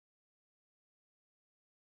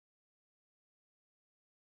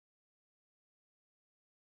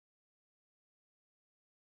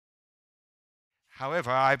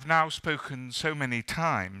However, I've now spoken so many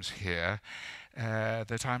times here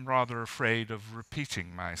that I'm rather afraid of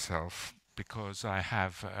repeating myself because I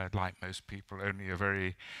have, like most people, only a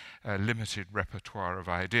very limited repertoire of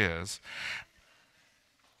ideas.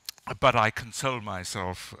 But I console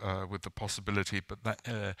myself with the possibility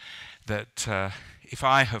that if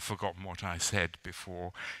I have forgotten what I said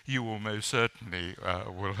before, you will most certainly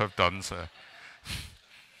will have done so.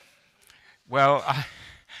 Well,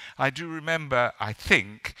 I do remember, I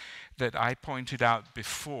think, that I pointed out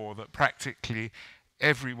before that practically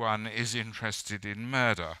everyone is interested in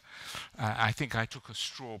murder. I think I took a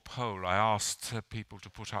straw poll. I asked people to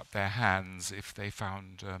put up their hands if they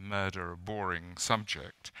found murder a boring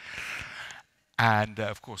subject. And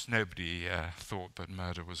of course, nobody thought that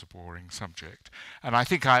murder was a boring subject. And I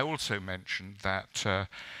think I also mentioned that the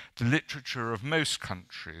literature of most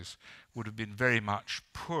countries would have been very much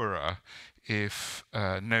poorer if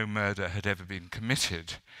no murder had ever been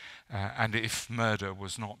committed, and if murder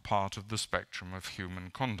was not part of the spectrum of human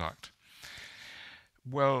conduct.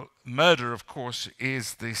 Well, murder, of course,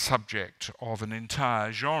 is the subject of an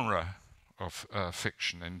entire genre of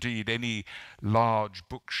fiction. Indeed, any large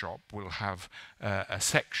bookshop will have a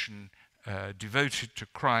section devoted to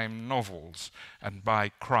crime novels, and by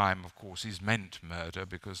crime, of course, is meant murder,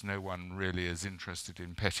 because no one really is interested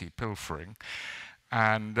in petty pilfering.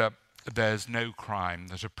 And there's no crime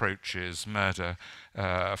that approaches murder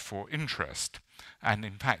for interest. And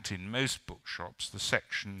in fact, in most bookshops, the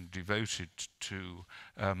section devoted to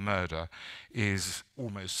murder is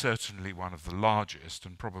almost certainly one of the largest,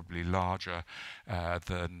 and probably larger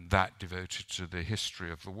than that devoted to the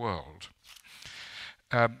history of the world.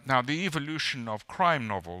 Now, the evolution of crime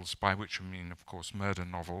novels, by which I mean, of course, murder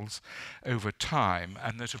novels, over time,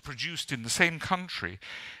 and that are produced in the same country,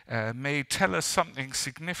 may tell us something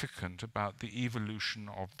significant about the evolution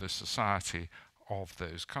of the society of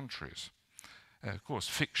those countries. Of course,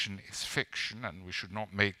 fiction is fiction, and we should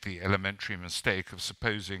not make the elementary mistake of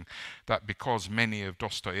supposing that because many of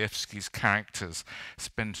Dostoevsky's characters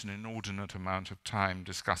spent an inordinate amount of time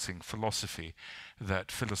discussing philosophy,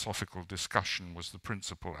 that philosophical discussion was the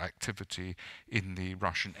principal activity in the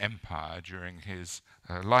Russian Empire during his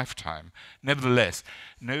lifetime. Nevertheless,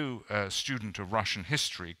 no student of Russian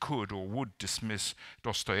history could or would dismiss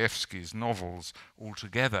Dostoevsky's novels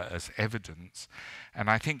altogether as evidence, and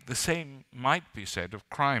I think the same might be said of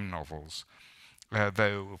crime novels,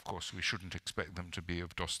 though, of course, we shouldn't expect them to be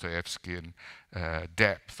of Dostoevskian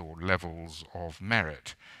depth or levels of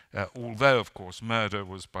merit. Although, of course, murder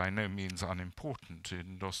was by no means unimportant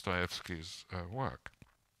in Dostoevsky's work.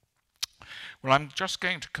 Well, I'm just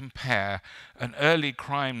going to compare an early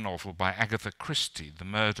crime novel by Agatha Christie, The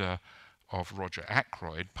Murder of Roger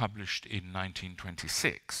Ackroyd, published in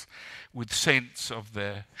 1926, with Saints of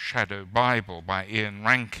the Shadow Bible by Ian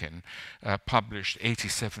Rankin, published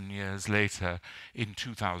 87 years later in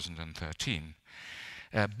 2013.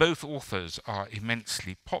 Both authors are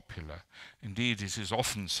immensely popular. Indeed, it is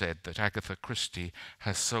often said that Agatha Christie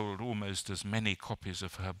has sold almost as many copies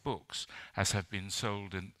of her books as have been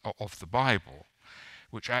sold of the Bible,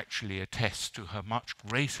 which actually attests to her much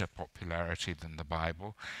greater popularity than the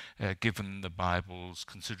Bible, given the Bible's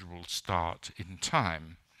considerable start in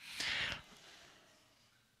time.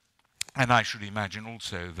 And I should imagine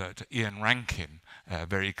also that Ian Rankin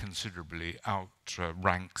very considerably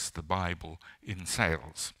outranks the Bible in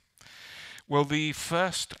sales. Well, the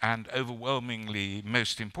first and overwhelmingly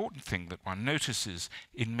most important thing that one notices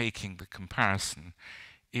in making the comparison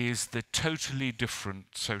is the totally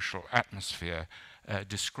different social atmosphere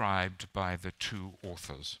described by the two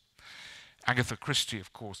authors. Agatha Christie,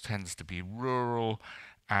 of course, tends to be rural,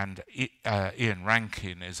 and Ian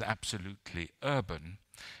Rankin is absolutely urban.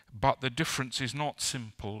 But the difference is not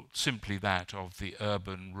simply that of the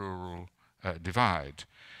urban-rural divide,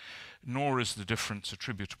 nor is the difference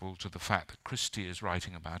attributable to the fact that Christie is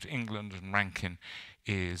writing about England and Rankin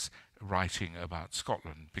is writing about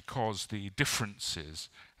Scotland, because the differences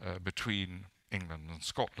between England and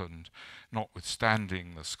Scotland,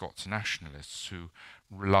 notwithstanding the Scots nationalists who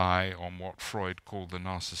rely on what Freud called the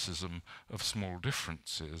narcissism of small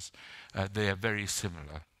differences, they are very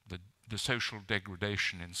similar. The social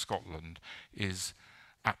degradation in Scotland is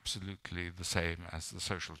absolutely the same as the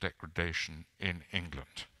social degradation in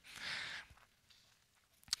England.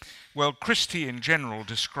 Well, Christie in general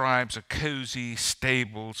describes a cosy,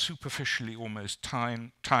 stable, superficially almost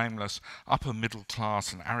timeless, upper middle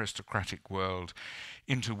class and aristocratic world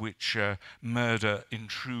into which murder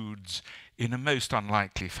intrudes in a most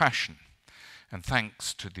unlikely fashion. And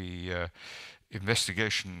thanks to the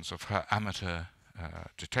investigations of her amateur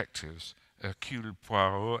detectives, Hercule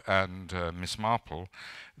Poirot and Miss Marple,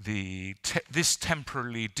 this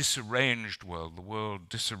temporarily disarranged world, the world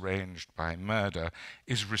disarranged by murder,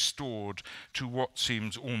 is restored to what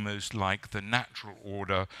seems almost like the natural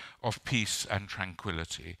order of peace and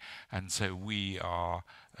tranquility, and so we are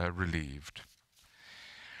relieved.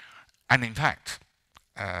 And in fact,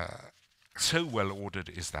 so well ordered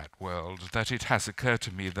is that world that it has occurred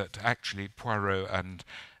to me that actually Poirot and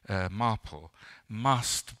Marple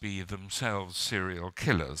must be themselves serial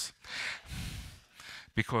killers,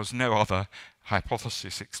 because no other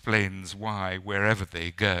hypothesis explains why, wherever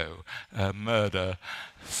they go, murder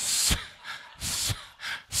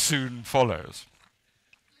soon follows.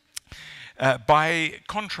 By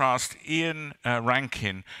contrast, Ian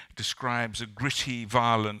Rankin describes a gritty,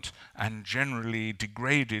 violent, and generally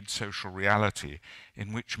degraded social reality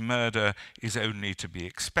in which murder is only to be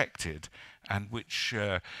expected and which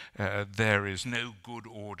there is no good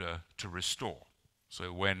order to restore.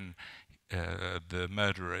 So when the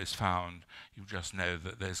murderer is found, you just know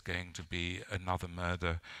that there's going to be another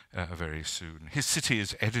murder very soon. His city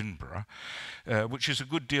is Edinburgh, which is a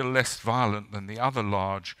good deal less violent than the other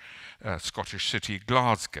large Scottish city,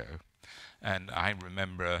 Glasgow. And I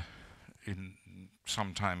remember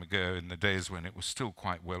some time ago, in the days when it was still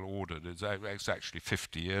quite well ordered, it's actually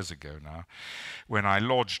 50 years ago now, when I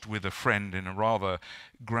lodged with a friend in a rather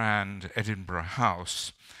grand Edinburgh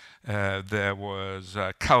house. There was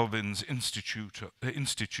Calvin's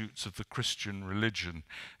Institutes of the Christian Religion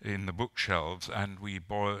in the bookshelves, and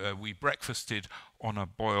we breakfasted on a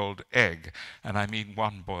boiled egg, and I mean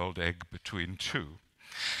one boiled egg between two.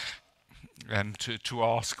 And to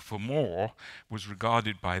ask for more was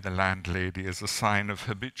regarded by the landlady as a sign of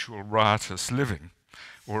habitual riotous living,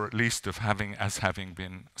 or at least of having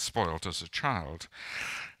been spoilt as a child.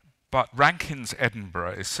 But Rankin's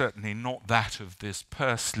Edinburgh is certainly not that of this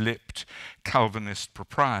purse-lipped Calvinist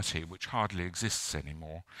propriety, which hardly exists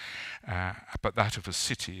anymore, but that of a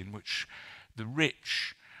city in which the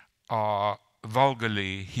rich are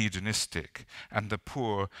vulgarly hedonistic and the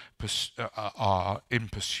poor are in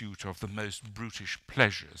pursuit of the most brutish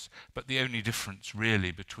pleasures. But the only difference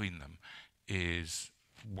really between them is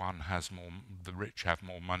the rich have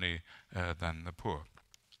more money than the poor.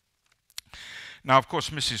 Now, of course,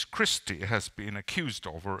 Mrs. Christie has been accused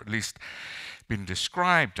of, or at least been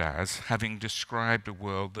described as, having described a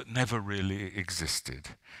world that never really existed.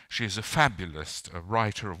 She is a fabulist, a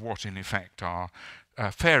writer of what in effect are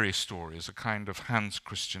fairy stories, a kind of Hans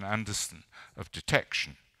Christian Andersen of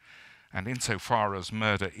detection. And insofar as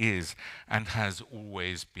murder is and has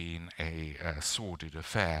always been a sordid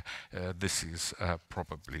affair, this is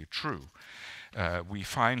probably true. We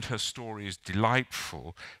find her stories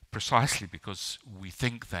delightful precisely because we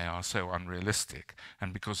think they are so unrealistic,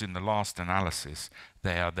 and because in the last analysis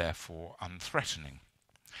they are therefore unthreatening.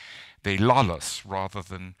 They lull us rather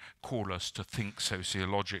than call us to think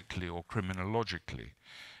sociologically or criminologically.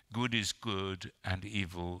 Good is good and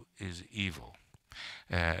evil is evil.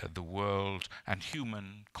 The world and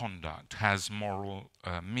human conduct has moral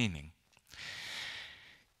meaning.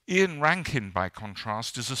 Ian Rankin, by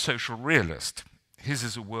contrast, is a social realist. His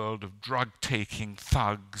is a world of drug-taking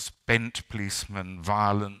thugs, bent policemen,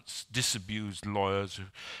 violence, disabused lawyers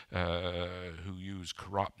who use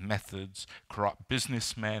corrupt methods, corrupt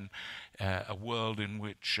businessmen, a world in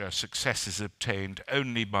which success is obtained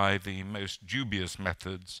only by the most dubious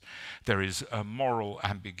methods. There is a moral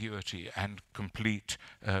ambiguity and complete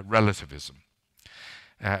relativism.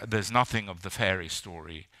 There's nothing of the fairy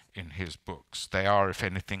story in his books. They are, if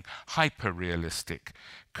anything, hyper-realistic,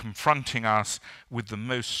 confronting us with the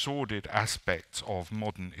most sordid aspects of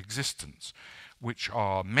modern existence, which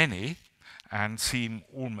are many and seem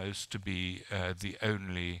almost to be the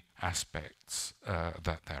only aspects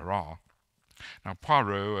that there are. Now,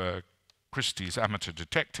 Poirot, Christie's amateur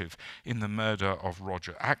detective in the murder of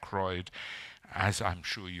Roger Ackroyd, as I'm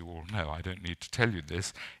sure you all know, I don't need to tell you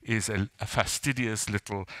this, is a fastidious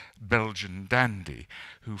little Belgian dandy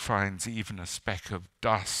who finds even a speck of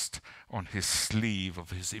dust on his sleeve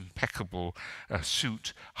of his impeccable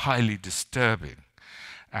suit highly disturbing,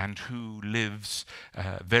 and who lives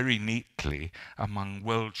very neatly among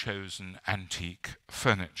well-chosen antique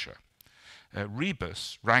furniture.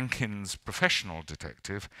 Rebus, Rankin's professional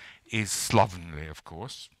detective, is slovenly, of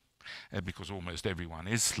course, because almost everyone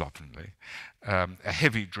is slovenly, a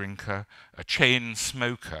heavy drinker, a chain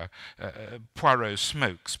smoker. Poirot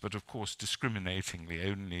smokes, but of course discriminatingly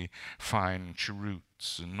only fine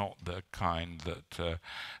cheroots and not the kind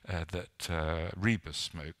that Rebus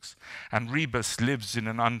smokes. And Rebus lives in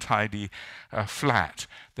an untidy flat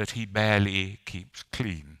that he barely keeps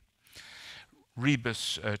clean.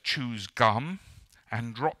 Rebus chews gum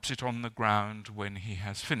and drops it on the ground when he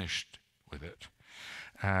has finished with it.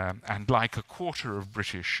 And like a quarter of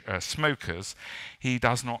British smokers, he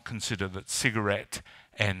does not consider that cigarette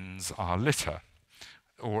ends are litter.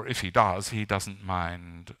 Or if he does, he doesn't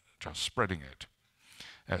mind just spreading it.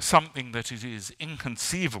 Something that it is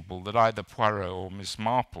inconceivable that either Poirot or Miss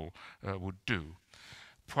Marple would do.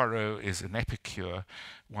 Poirot is an epicure,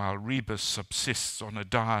 while Rebus subsists on a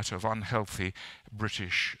diet of unhealthy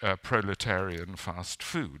British proletarian fast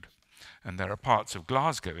food. And there are parts of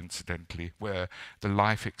Glasgow, incidentally, where the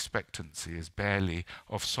life expectancy is barely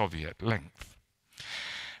of Soviet length.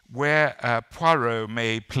 Where Poirot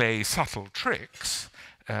may play subtle tricks,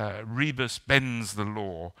 Rebus bends the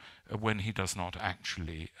law when he does not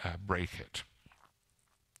actually break it.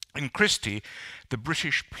 In Christie, the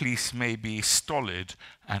British police may be stolid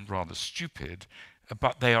and rather stupid,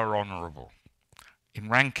 but they are honourable. In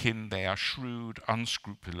Rankin, they are shrewd,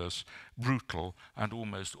 unscrupulous, brutal, and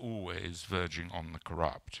almost always verging on the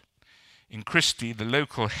corrupt. In Christie, the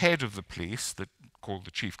local head of the police, called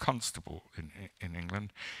the chief constable in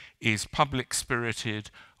England, is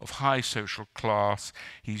public-spirited, of high social class.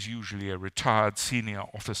 He's usually a retired senior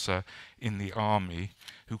officer in the army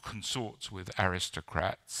who consorts with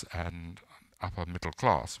aristocrats and upper middle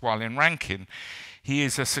class, while in Rankin he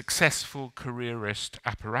is a successful careerist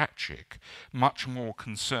apparatchik, much more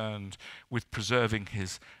concerned with preserving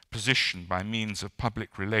his position by means of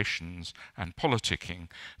public relations and politicking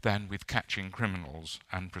than with catching criminals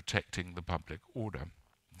and protecting the public order.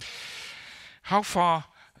 How far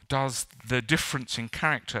does the difference in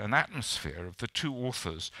character and atmosphere of the two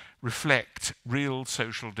authors reflect real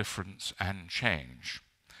social difference and change?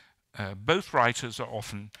 Both writers are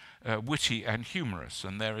often witty and humorous,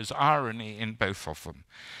 and there is irony in both of them.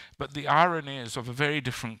 But the irony is of a very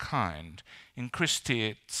different kind. In Christie,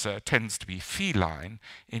 it tends to be feline.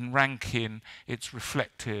 In Rankin, it's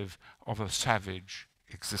reflective of a savage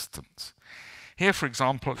existence. Here, for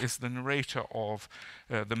example, is the narrator of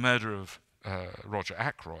the murder of Roger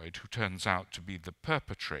Ackroyd, who turns out to be the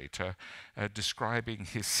perpetrator, describing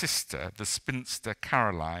his sister, the spinster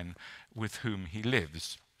Caroline, with whom he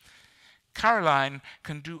lives. Caroline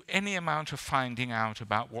can do any amount of finding out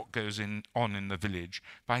about what goes on in the village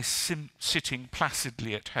by sitting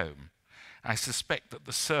placidly at home. I suspect that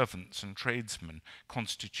the servants and tradesmen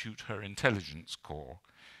constitute her intelligence corps.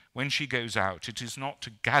 When she goes out, it is not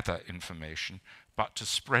to gather information, but to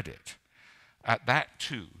spread it. At that,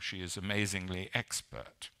 too, she is amazingly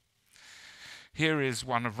expert. Here is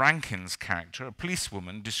one of Rankin's character, a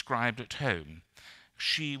policewoman described at home.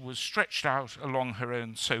 She was stretched out along her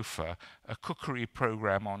own sofa, a cookery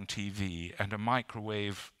program on TV, and a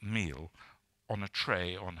microwave meal on a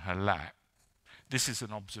tray on her lap. This is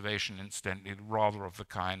an observation, incidentally, rather of the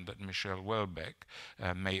kind that Michel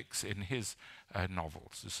Houellebecq makes in his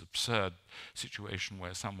novels, this absurd situation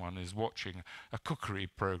where someone is watching a cookery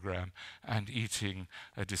program and eating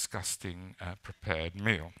a disgusting prepared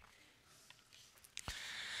meal.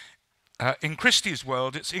 In Christie's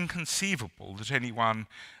world, it's inconceivable that anyone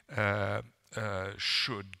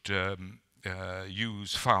should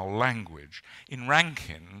use foul language. In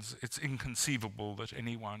Rankin's, it's inconceivable that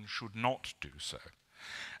anyone should not do so.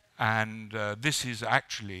 And this is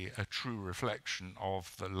actually a true reflection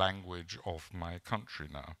of the language of my country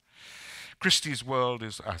now. Christie's world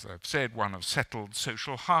is, as I've said, one of settled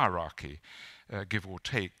social hierarchy, give or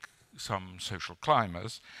take some social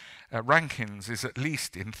climbers. Rankin's is, at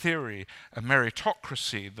least in theory, a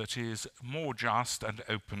meritocracy that is more just and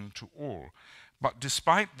open to all. But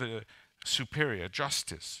despite the superior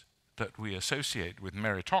justice that we associate with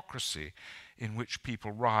meritocracy, in which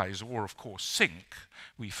people rise or, of course, sink,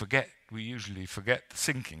 we usually forget the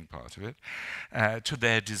sinking part of it, to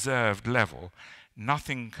their deserved level,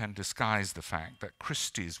 nothing can disguise the fact that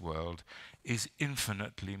Christie's world is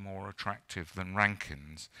infinitely more attractive than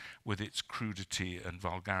Rankin's, with its crudity and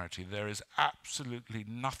vulgarity. There is absolutely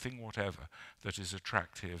nothing whatever that is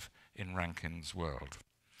attractive in Rankin's world.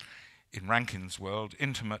 In Rankin's world,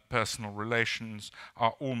 intimate personal relations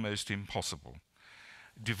are almost impossible.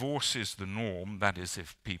 Divorce is the norm, that is,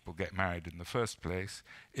 if people get married in the first place.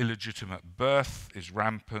 Illegitimate birth is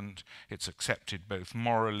rampant. It's accepted both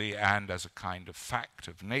morally and as a kind of fact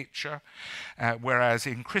of nature. Whereas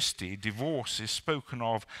in Christie, divorce is spoken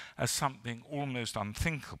of as something almost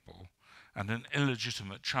unthinkable, and an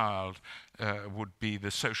illegitimate child would be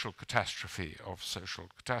the social catastrophe of social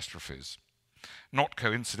catastrophes. Not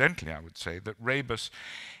coincidentally, I would say, that Rebus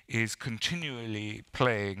is continually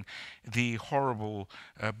playing the horrible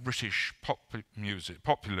British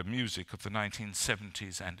popular music of the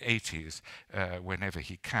 1970s and 80s whenever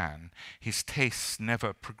he can, his tastes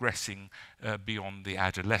never progressing beyond the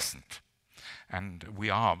adolescent. And we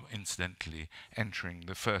are, incidentally, entering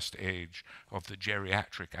the first age of the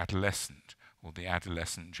geriatric adolescent, or the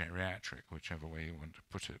adolescent geriatric, whichever way you want to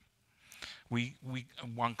put it.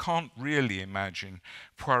 One can't really imagine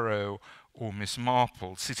Poirot or Miss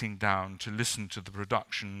Marple sitting down to listen to the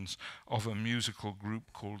productions of a musical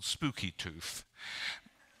group called Spooky Tooth.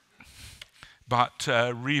 But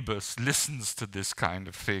Rebus listens to this kind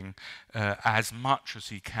of thing as much as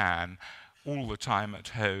he can, all the time at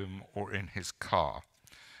home or in his car.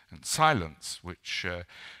 And silence,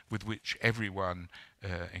 with which everyone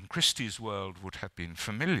in Christie's world would have been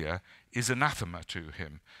familiar, is anathema to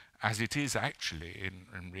him, as it is actually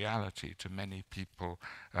in reality to many people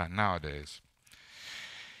nowadays.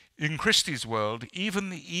 In Christie's world, even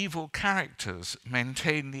the evil characters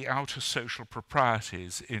maintain the outer social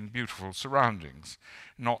proprieties in beautiful surroundings.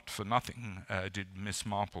 Not for nothing did Miss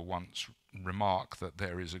Marple once remark that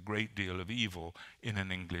there is a great deal of evil in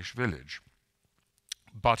an English village.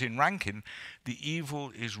 But in Rankin, the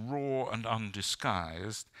evil is raw and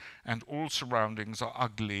undisguised, and all surroundings are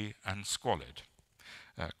ugly and squalid.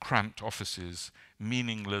 Cramped offices,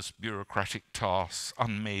 meaningless bureaucratic tasks,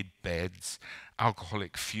 unmade beds,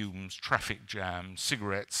 alcoholic fumes, traffic jams,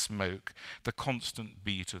 cigarette smoke, the constant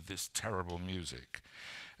beat of this terrible music.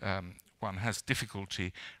 One has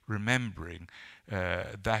difficulty remembering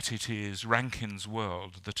that it is Rankin's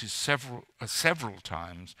world that is several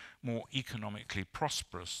times more economically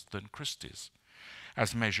prosperous than Christie's,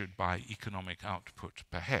 as measured by economic output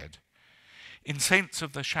per head. In Saints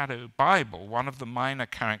of the Shadow Bible, one of the minor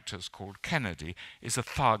characters called Kennedy is a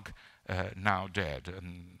thug now dead,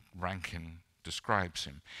 and Rankin describes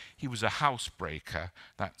him. He was a housebreaker,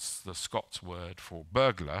 that's the Scots word for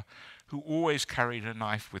burglar, who always carried a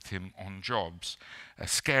knife with him on jobs,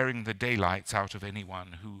 scaring the daylights out of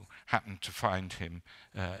anyone who happened to find him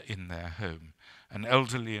in their home. The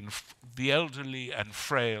elderly and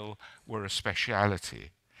frail were a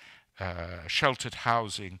speciality. Sheltered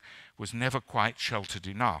housing was never quite sheltered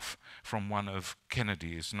enough from one of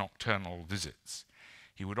Kennedy's nocturnal visits.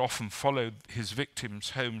 He would often follow his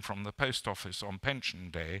victims home from the post office on pension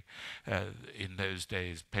day. In those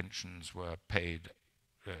days, pensions were paid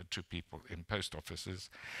to people in post offices,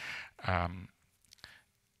 and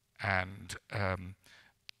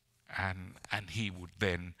he would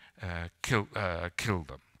then kill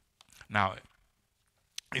them. Now,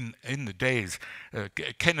 in the days,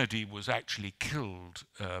 Kennedy was actually killed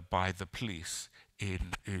by the police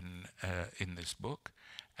in this book,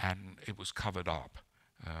 and it was covered up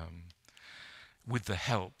with the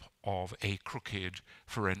help of a crooked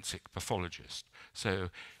forensic pathologist.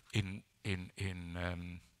 So in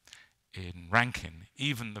Rankin,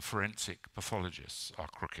 even the forensic pathologists are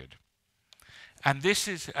crooked. And this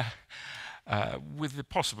is, with the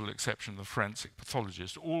possible exception of the forensic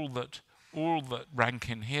pathologist, all that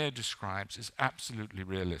Rankin here describes is absolutely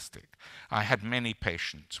realistic. I had many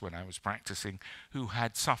patients when I was practicing who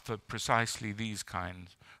had suffered precisely these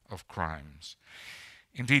kinds of crimes.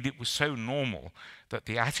 Indeed, it was so normal that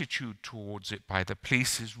the attitude towards it by the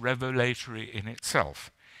police is revelatory in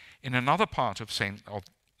itself. In another part of Saints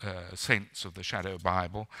of the Shadow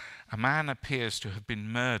Bible, a man appears to have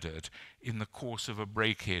been murdered in the course of a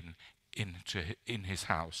break-in in his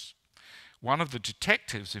house. One of the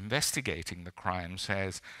detectives investigating the crime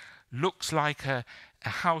says, "Looks like a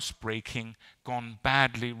housebreaking gone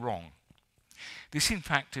badly wrong." This, in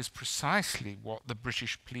fact, is precisely what the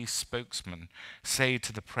British police spokesmen say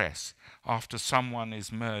to the press after someone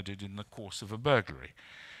is murdered in the course of a burglary.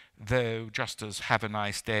 Though, just as "have a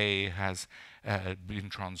nice day" has been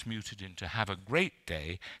transmuted into "have a great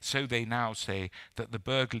day," so they now say that the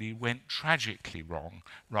burglary went tragically wrong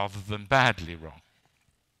rather than badly wrong.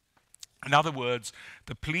 In other words,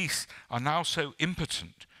 the police are now so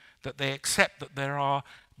impotent that they accept that there are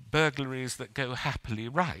burglaries that go happily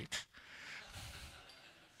right.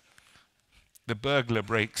 The burglar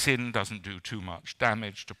breaks in, doesn't do too much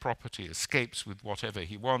damage to property, escapes with whatever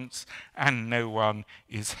he wants, and no one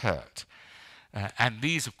is hurt. And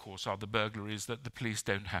these, of course, are the burglaries that the police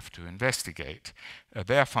don't have to investigate.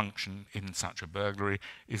 Their function in such a burglary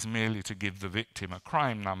is merely to give the victim a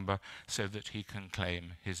crime number so that he can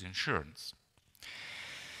claim his insurance.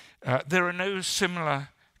 There are no similar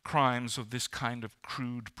crimes of this kind of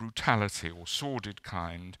crude brutality or sordid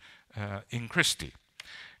kind in Christie.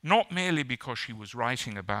 not merely because she was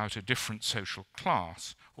writing about a different social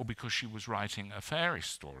class or because she was writing a fairy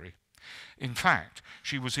story. In fact,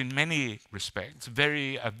 she was in many respects a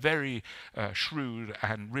very shrewd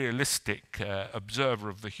and realistic observer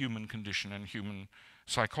of the human condition and human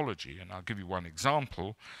psychology. And I'll give you one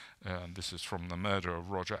example. This is from The Murder of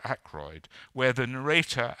Roger Ackroyd, where the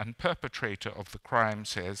narrator and perpetrator of the crime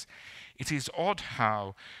says, "It is odd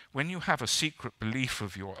how, when you have a secret belief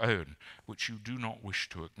of your own, which you do not wish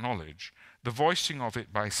to acknowledge, the voicing of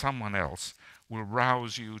it by someone else will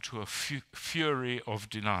rouse you to a fury of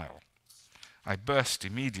denial. I burst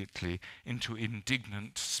immediately into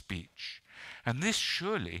indignant speech." And this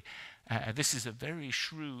surely, this is a very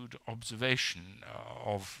shrewd observation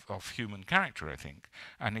of human character, I think,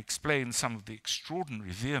 and explains some of the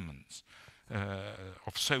extraordinary vehemence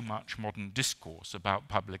of so much modern discourse about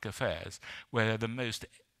public affairs, where the most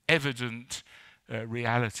evident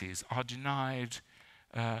realities are denied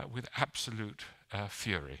with absolute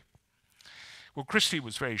fury. Well, Christie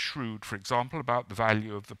was very shrewd, for example, about the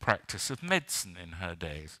value of the practice of medicine in her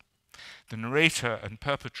days. The narrator and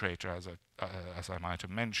perpetrator, as I might have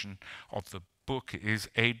mentioned, of the book is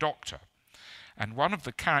a doctor. And one of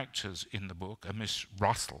the characters in the book, a Miss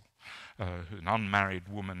Russell, an unmarried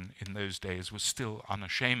woman in those days, was still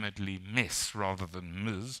unashamedly Miss rather than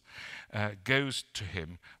Ms., goes to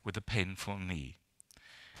him with a painful knee.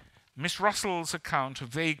 Miss Russell's account of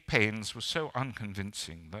vague pains was so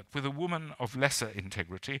unconvincing that with a woman of lesser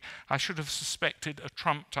integrity, I should have suspected a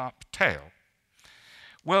trumped-up tale.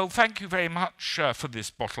 "Well, thank you very much for this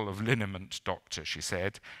bottle of liniment, doctor," she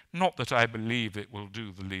said. "Not that I believe it will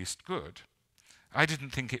do the least good." I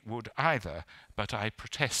didn't think it would either, but I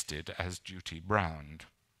protested as duty bound.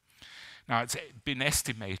 Now, it's been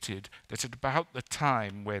estimated that at about the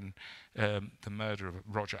time when The Murder of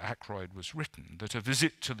Roger Ackroyd was written, that a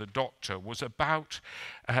visit to the doctor was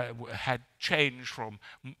had changed from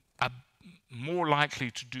more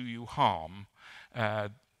likely to do you harm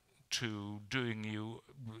to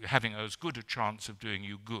having as good a chance of doing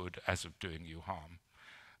you good as of doing you harm.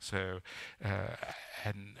 So,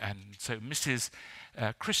 so Mrs.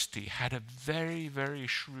 Christie had a very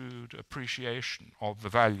shrewd appreciation of the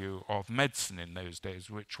value of medicine in those days,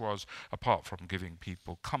 which was, apart from giving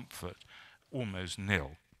people comfort, almost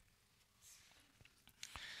nil.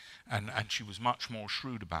 And she was much more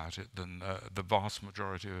shrewd about it than the vast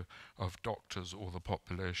majority of doctors or the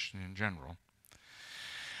population in general.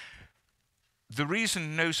 The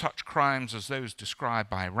reason no such crimes as those described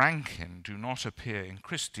by Rankin do not appear in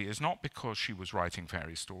Christie is not because she was writing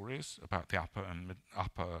fairy stories about the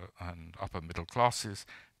upper middle classes,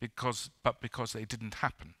 but because they didn't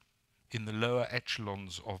happen in the lower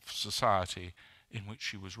echelons of society in which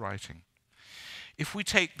she was writing. If we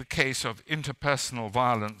take the case of interpersonal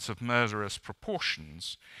violence of murderous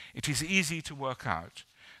proportions, it is easy to work out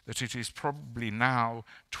that it is probably now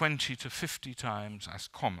 20 to 50 times as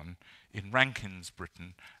common in Rankin's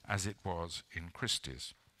Britain as it was in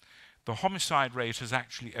Christie's. The homicide rate has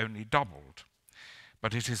actually only doubled,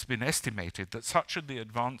 but it has been estimated that such are the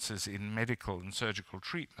advances in medical and surgical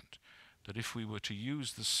treatment that if we were to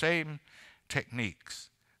use the same techniques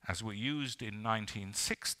as were used in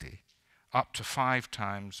 1960, up to 5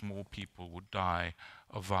 times more people would die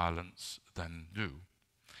of violence than do.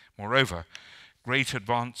 Moreover, great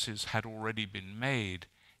advances had already been made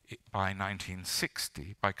by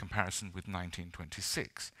 1960 by comparison with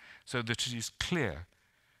 1926, so that it is clear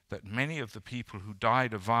that many of the people who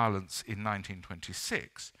died of violence in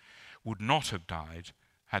 1926 would not have died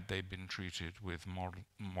had they been treated with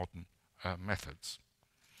modern methods.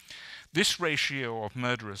 This ratio of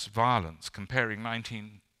murderous violence, comparing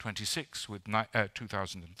 1926 with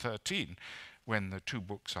 2013, when the 2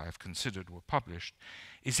 books I have considered were published,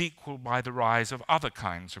 is equalled by the rise of other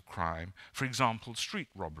kinds of crime, for example, street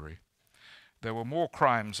robbery. There were more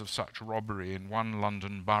crimes of such robbery in one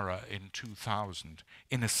London borough in 2000,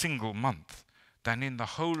 in a single month, than in the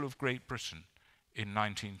whole of Great Britain in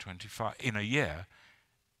 1925, in a year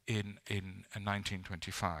in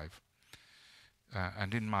 1925.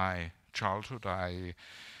 And in my childhood, I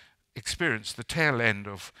experienced the tail end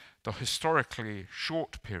of the historically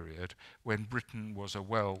short period when Britain was a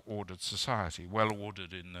well-ordered society,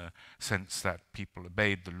 well-ordered in the sense that people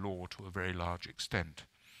obeyed the law to a very large extent.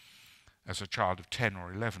 As a child of 10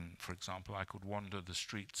 or 11, for example, I could wander the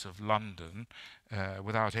streets of London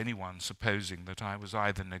without anyone supposing that I was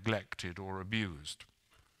either neglected or abused.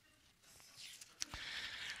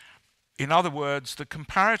 In other words, the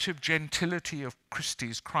comparative gentility of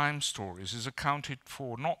Christie's crime stories is accounted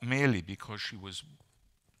for not merely because she was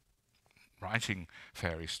writing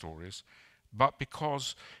fairy stories, but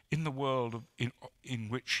because in the world in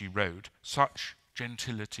which she wrote, such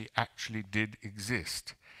gentility actually did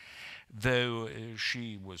exist, though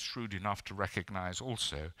she was shrewd enough to recognize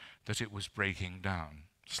also that it was breaking down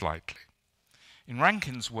slightly. In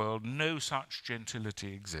Rankin's world, no such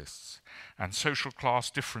gentility exists, and social class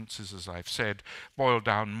differences, as I've said, boil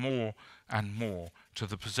down more and more to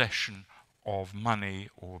the possession of money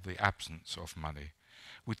or the absence of money,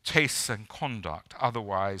 with tastes and conduct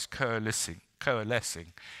otherwise coalescing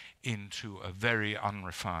into a very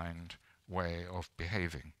unrefined way of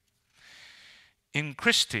behaving. In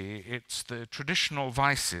Christie, it's the traditional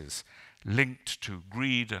vices linked to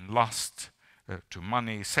greed and lust, to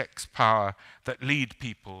money, sex, power, that lead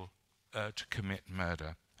people to commit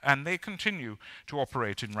murder. And they continue to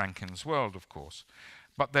operate in Rankin's world, of course.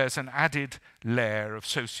 But there's an added layer of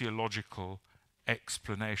sociological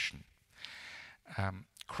explanation.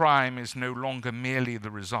 Crime is no longer merely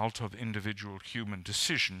the result of individual human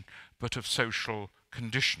decision, but of social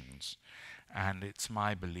conditions. And it's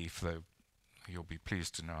my belief, though you'll be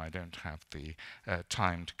pleased to know I don't have the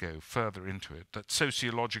time to go further into it, that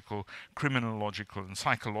sociological, criminological, and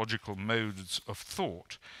psychological modes of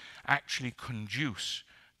thought actually conduce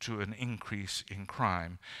to an increase in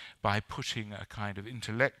crime by putting a kind of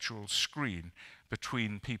intellectual screen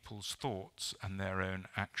between people's thoughts and their own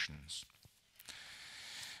actions.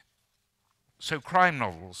 So crime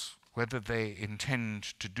novels, whether they intend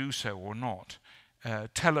to do so or not,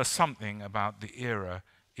 tell us something about the era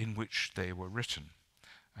in which they were written,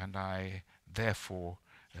 and I therefore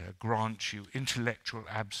grant you intellectual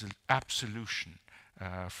absolution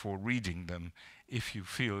for reading them if you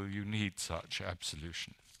feel you need such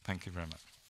absolution. Thank you very much.